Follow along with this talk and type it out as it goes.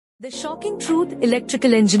The shocking truth: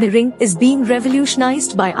 electrical engineering is being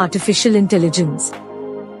revolutionized by artificial intelligence.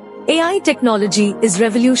 AI technology is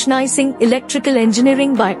revolutionizing electrical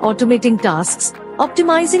engineering by automating tasks,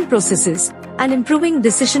 optimizing processes, and improving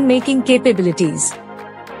decision-making capabilities.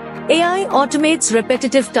 AI automates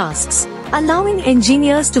repetitive tasks, allowing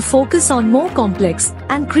engineers to focus on more complex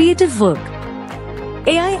and creative work.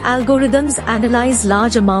 AI algorithms analyze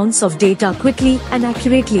large amounts of data quickly and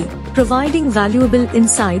accurately, providing valuable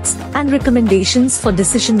insights and recommendations for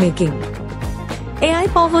decision-making.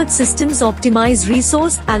 AI-powered systems optimize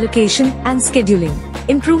resource allocation and scheduling,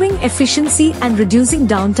 improving efficiency and reducing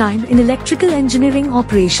downtime in electrical engineering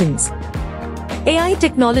operations. AI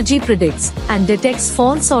technology predicts and detects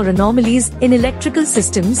faults or anomalies in electrical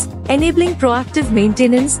systems, enabling proactive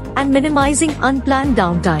maintenance and minimizing unplanned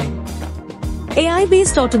downtime.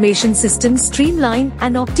 AI-based automation systems streamline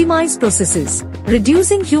and optimize processes,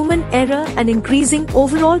 reducing human error and increasing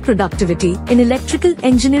overall productivity in electrical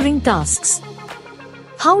engineering tasks.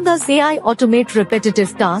 How does AI automate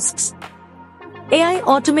repetitive tasks? AI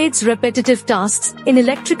automates repetitive tasks in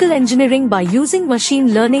electrical engineering by using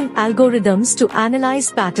machine learning algorithms to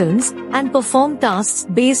analyze patterns and perform tasks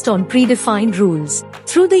based on predefined rules.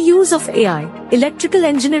 Through the use of AI, electrical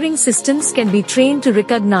engineering systems can be trained to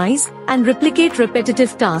recognize and replicate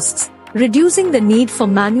repetitive tasks, reducing the need for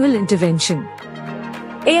manual intervention.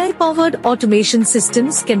 AI-powered automation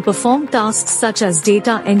systems can perform tasks such as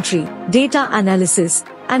data entry, data analysis,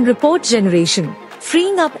 and report generation,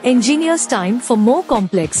 freeing up engineers' time for more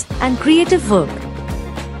complex and creative work.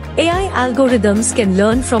 AI algorithms can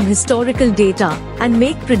learn from historical data and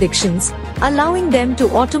make predictions, allowing them to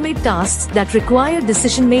automate tasks that require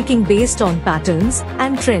decision-making based on patterns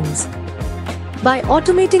and trends. By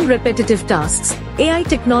automating repetitive tasks, AI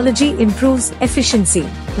technology improves efficiency,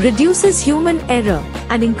 reduces human error,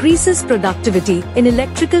 and increases productivity in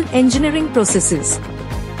electrical engineering processes.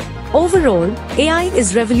 Overall, AI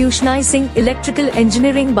is revolutionizing electrical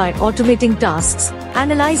engineering by automating tasks,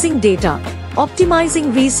 analyzing data,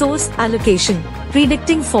 optimizing resource allocation,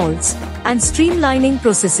 predicting faults, and streamlining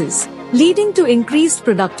processes, leading to increased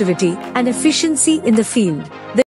productivity and efficiency in the field.